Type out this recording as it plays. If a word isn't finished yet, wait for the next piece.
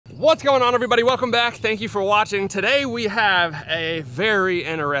What's going on, everybody? Welcome back. Thank you for watching. Today we have a very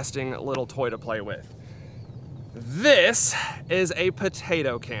interesting little toy to play with. This is a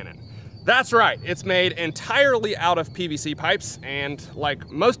potato cannon. That's right, it's made entirely out of PVC pipes, and like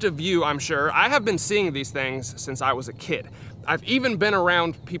most of you, I'm sure, I have been seeing these things since I was a kid. I've even been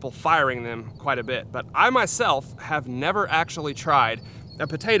around people firing them quite a bit, but I myself have never actually tried a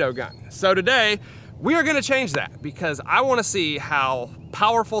potato gun. So today, we are gonna change that because I wanna see how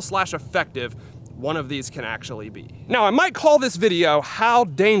powerful / effective one of these can actually be. Now, I might call this video, How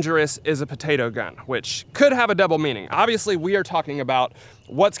Dangerous is a Potato Gun? Which could have a double meaning. Obviously, we are talking about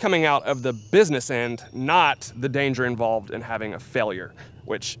what's coming out of the business end, not the danger involved in having a failure,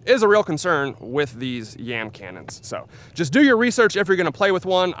 which is a real concern with these Yam cannons. So just do your research if you're gonna play with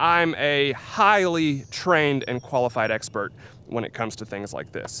one. I'm a highly trained and qualified expert when it comes to things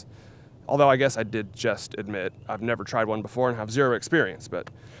like this. Although I guess I did just admit I've never tried one before and have zero experience, but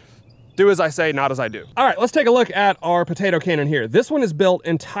do as I say, not as I do. All right, let's take a look at our potato cannon here. This one is built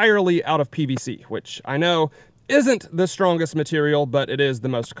entirely out of PVC, which I know isn't the strongest material, but it is the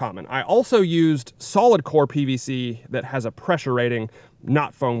most common. I also used solid core PVC that has a pressure rating,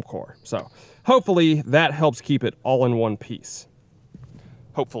 not foam core. So hopefully that helps keep it all in one piece.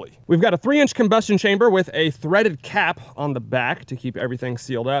 Hopefully. We've got a 3-inch combustion chamber with a threaded cap on the back to keep everything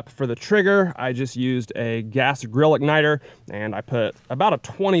sealed up. For the trigger, I just used a gas grill igniter, and I put about a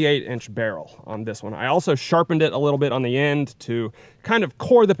 28-inch barrel on this one. I also sharpened it a little bit on the end to kind of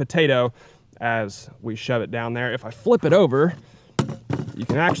core the potato as we shove it down there. If I flip it over, you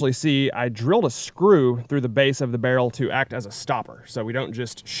can actually see I drilled a screw through the base of the barrel to act as a stopper, so we don't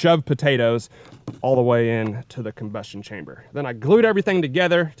just shove potatoes all the way in to the combustion chamber. Then I glued everything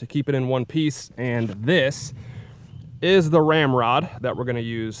together to keep it in one piece, and this is the ramrod that we're gonna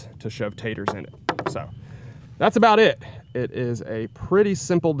use to shove taters in it. So that's about it. It is a pretty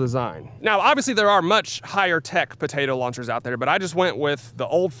simple design. Now, obviously there are much higher tech potato launchers out there, but I just went with the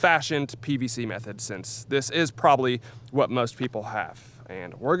old-fashioned PVC method since this is probably what most people have.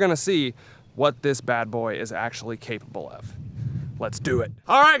 And we're gonna see what this bad boy is actually capable of. Let's do it.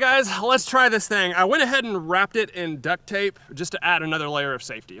 All right, guys, let's try this thing. I went ahead and wrapped it in duct tape just to add another layer of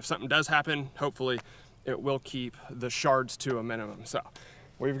safety. If something does happen, hopefully it will keep the shards to a minimum. So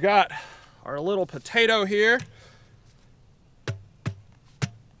we've got our little potato here.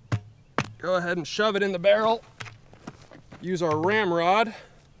 Go ahead and shove it in the barrel. Use our ramrod.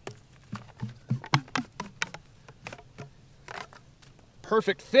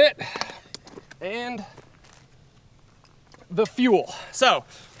 Perfect fit. And the fuel. So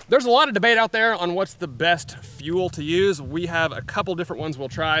there's a lot of debate out there on what's the best fuel to use. We have a couple different ones we'll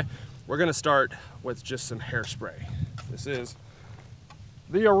try. We're gonna start with just some hairspray. This is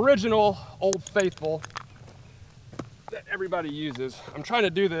the original Old Faithful that everybody uses. I'm trying to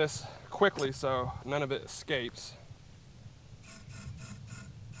do this quickly so none of it escapes.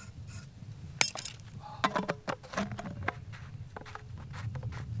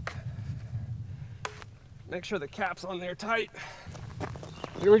 Make sure the cap's on there tight.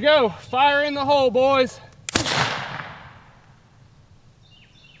 Here we go, fire in the hole, boys.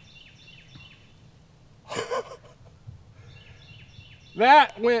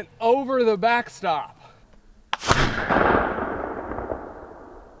 That went over the backstop.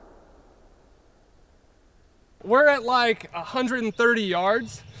 We're at like 130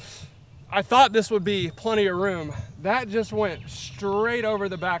 yards. I thought this would be plenty of room. That just went straight over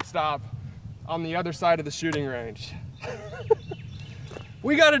the backstop on the other side of the shooting range.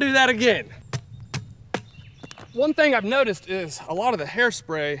 We gotta do that again. One thing I've noticed is a lot of the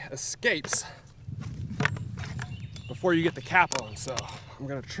hairspray escapes before you get the cap on, so I'm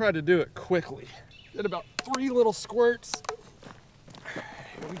gonna try to do it quickly. Did about 3 little squirts.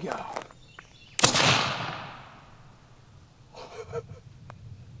 Here we go.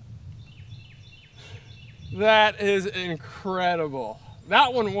 That is incredible.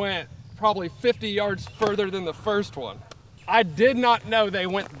 That one went probably 50 yards further than the first one. I did not know they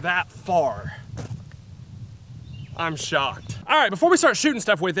went that far. I'm shocked. All right, before we start shooting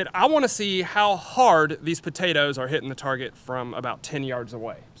stuff with it, I wanna see how hard these potatoes are hitting the target from about 10 yards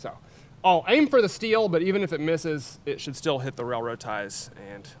away. So I'll aim for the steel, but even if it misses, it should still hit the railroad ties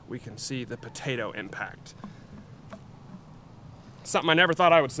and we can see the potato impact. Something I never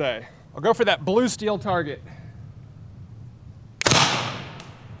thought I would say. I'll go for that blue steel target.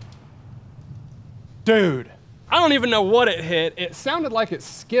 Dude, I don't even know what it hit. It sounded like it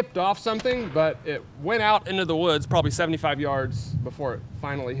skipped off something, but it went out into the woods probably 75 yards before it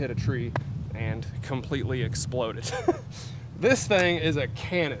finally hit a tree and completely exploded. This thing is a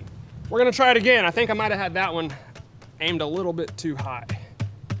cannon. We're gonna try it again. I think I might have had that one aimed a little bit too high.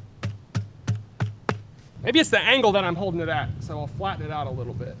 Maybe it's the angle that I'm holding it at, so I'll flatten it out a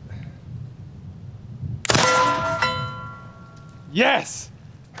little bit. Yes!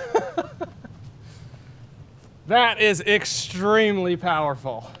 That is extremely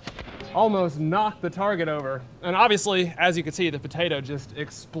powerful. Almost knocked the target over. And obviously, as you can see, the potato just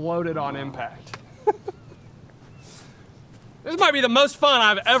exploded on impact. This might be the most fun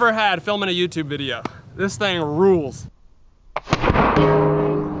I've ever had filming a YouTube video. This thing rules.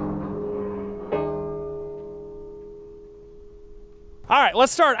 All right,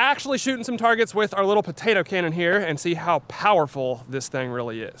 let's start actually shooting some targets with our little potato cannon here and see how powerful this thing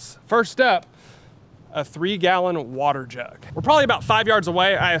really is. First up, a 3-gallon water jug. We're probably about 5 yards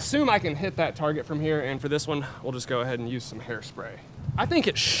away. I assume I can hit that target from here, and for this one, we'll just go ahead and use some hairspray. I think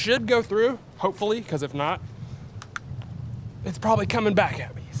it should go through, hopefully, because if not, it's probably coming back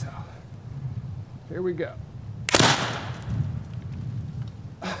at me, so here we go.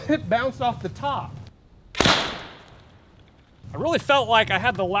 It bounced off the top. I really felt like I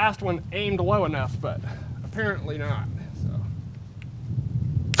had the last one aimed low enough, but apparently not.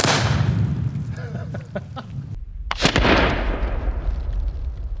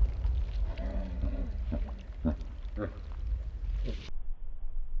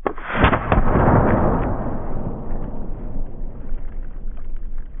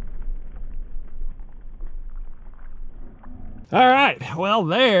 All right, well,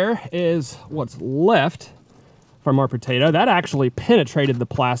 there is what's left from our potato. That actually penetrated the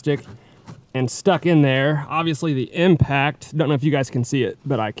plastic and stuck in there. Obviously the impact, don't know if you guys can see it,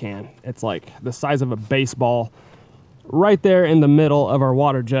 but I can. It's like the size of a baseball right there in the middle of our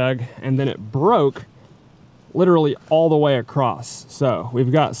water jug, and then it broke literally all the way across. So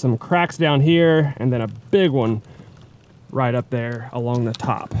we've got some cracks down here and then a big one right up there along the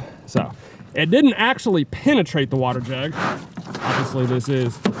top. So it didn't actually penetrate the water jug. Obviously this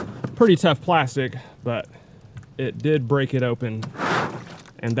is pretty tough plastic, but it did break it open,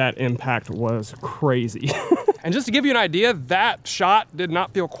 and that impact was crazy. And just to give you an idea, that shot did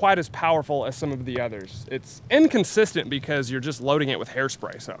not feel quite as powerful as some of the others. It's inconsistent because you're just loading it with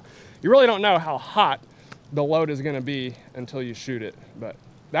hairspray, so you really don't know how hot the load is gonna be until you shoot it. But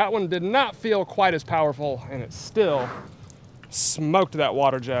that one did not feel quite as powerful, and it still smoked that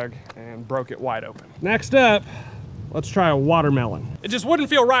water jug and broke it wide open. Next up, let's try a watermelon. It just wouldn't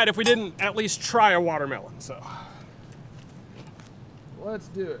feel right if we didn't at least try a watermelon, so let's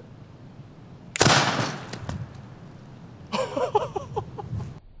do it.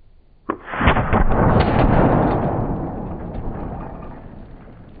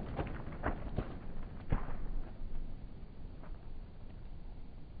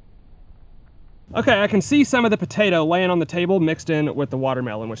 Okay, I can see some of the potato laying on the table mixed in with the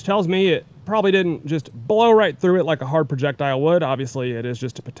watermelon, which tells me it probably didn't just blow right through it like a hard projectile would. Obviously, it is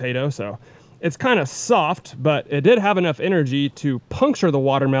just a potato, so it's kind of soft, but it did have enough energy to puncture the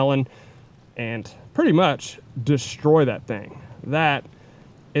watermelon and pretty much destroy that thing. That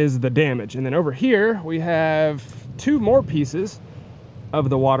is the damage. And then over here, we have 2 more pieces of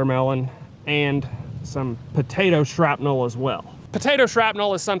the watermelon and some potato shrapnel as well. Potato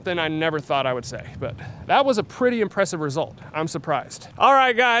shrapnel is something I never thought I would say, but that was a pretty impressive result. I'm surprised. All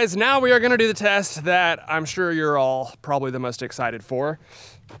right, guys, now we are gonna do the test that I'm sure you're all probably the most excited for,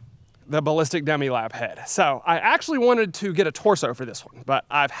 the ballistic dummy lab head. So I actually wanted to get a torso for this one, but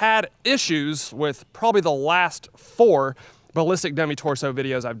I've had issues with probably the last 4 ballistic dummy torso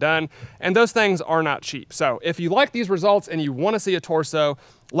videos I've done, and those things are not cheap. So if you like these results and you want to see a torso,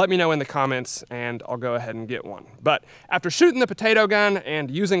 let me know in the comments and I'll go ahead and get one. But after shooting the potato gun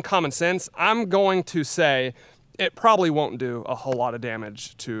and using common sense, I'm going to say it probably won't do a whole lot of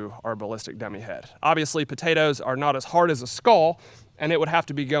damage to our ballistic dummy head. Obviously, potatoes are not as hard as a skull, and it would have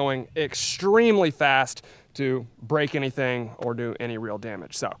to be going extremely fast to break anything or do any real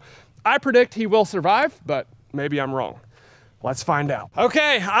damage. So I predict he will survive, but maybe I'm wrong. Let's find out.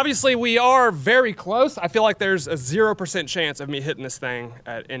 Okay, obviously we are very close. I feel like there's a 0% chance of me hitting this thing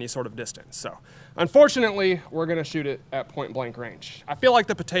at any sort of distance. So unfortunately, we're gonna shoot it at point blank range. I feel like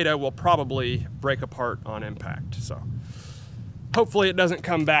the potato will probably break apart on impact. So hopefully it doesn't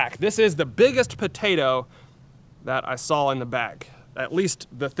come back. This is the biggest potato that I saw in the bag, at least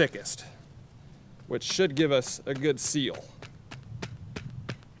the thickest, which should give us a good seal.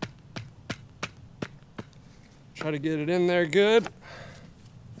 Try to get it in there good.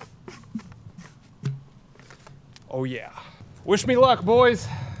 Oh yeah. Wish me luck, boys.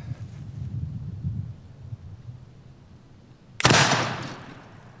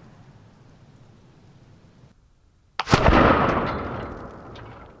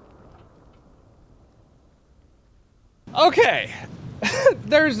 Okay,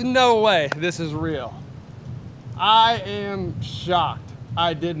 there's no way this is real. I am shocked.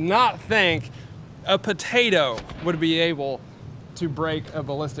 I did not think a potato would be able to break a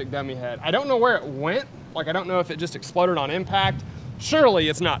ballistic dummy head. I don't know where it went. Like, I don't know if it just exploded on impact. Surely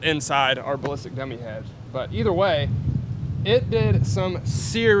it's not inside our ballistic dummy head. But either way, it did some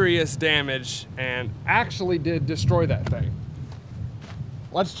serious damage and actually did destroy that thing.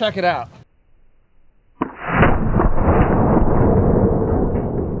 Let's check it out.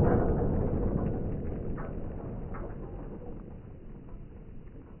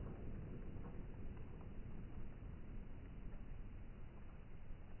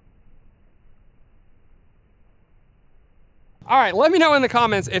 All right, let me know in the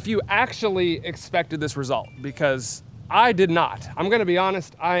comments if you actually expected this result, because I did not. I'm gonna be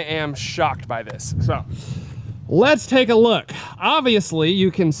honest, I am shocked by this. So, let's take a look. Obviously,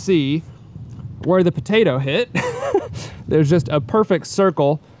 you can see where the potato hit. There's just a perfect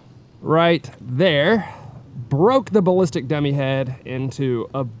circle right there. Broke the ballistic dummy head into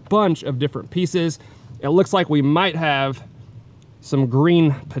a bunch of different pieces. It looks like we might have some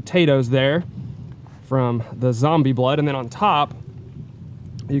green potatoes there from the zombie blood, and then on top,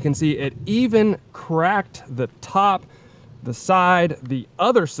 you can see it even cracked the top, the side, the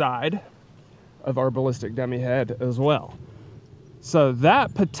other side of our ballistic dummy head as well. So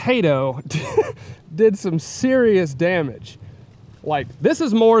that potato did some serious damage. Like, this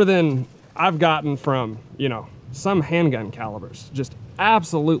is more than I've gotten from, you know, some handgun calibers. Just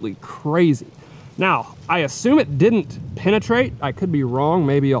absolutely crazy. Now, I assume it didn't penetrate. I could be wrong.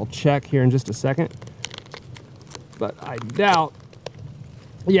 Maybe I'll check here in just a second. But I doubt.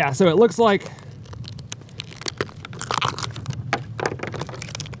 Yeah, so it looks like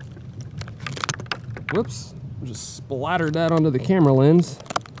whoops, just splattered that onto the camera lens.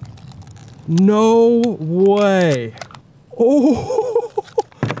 No way. Oh,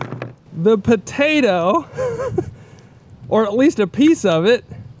 the potato, or at least a piece of it,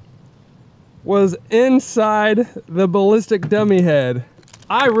 was inside the ballistic dummy head.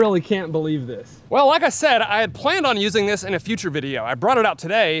 I really can't believe this. Well, like I said, I had planned on using this in a future video. I brought it out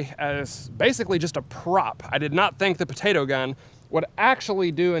today as basically just a prop. I did not think the potato gun would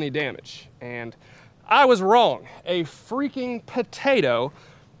actually do any damage. And I was wrong. A freaking potato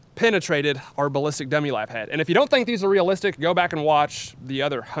penetrated our ballistic dummy lab head. And if you don't think these are realistic, go back and watch the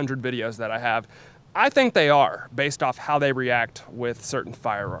other 100 videos that I have. I think they are, based off how they react with certain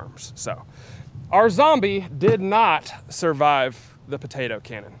firearms. So, our zombie did not survive the potato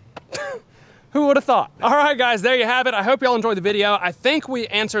cannon. Who would have thought? All right, guys, there you have it. I hope y'all enjoyed the video. I think we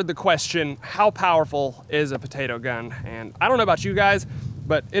answered the question, how powerful is a potato gun? And I don't know about you guys,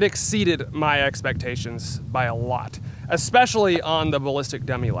 but it exceeded my expectations by a lot, especially on the ballistic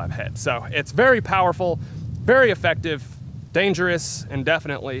dummy lab head. So it's very powerful, very effective, dangerous, and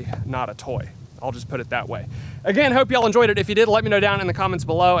definitely not a toy. I'll just put it that way. Again, hope y'all enjoyed it. If you did, let me know down in the comments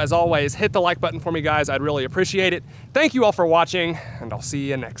below. As always, hit the like button for me, guys. I'd really appreciate it. Thank you all for watching, and I'll see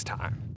you next time.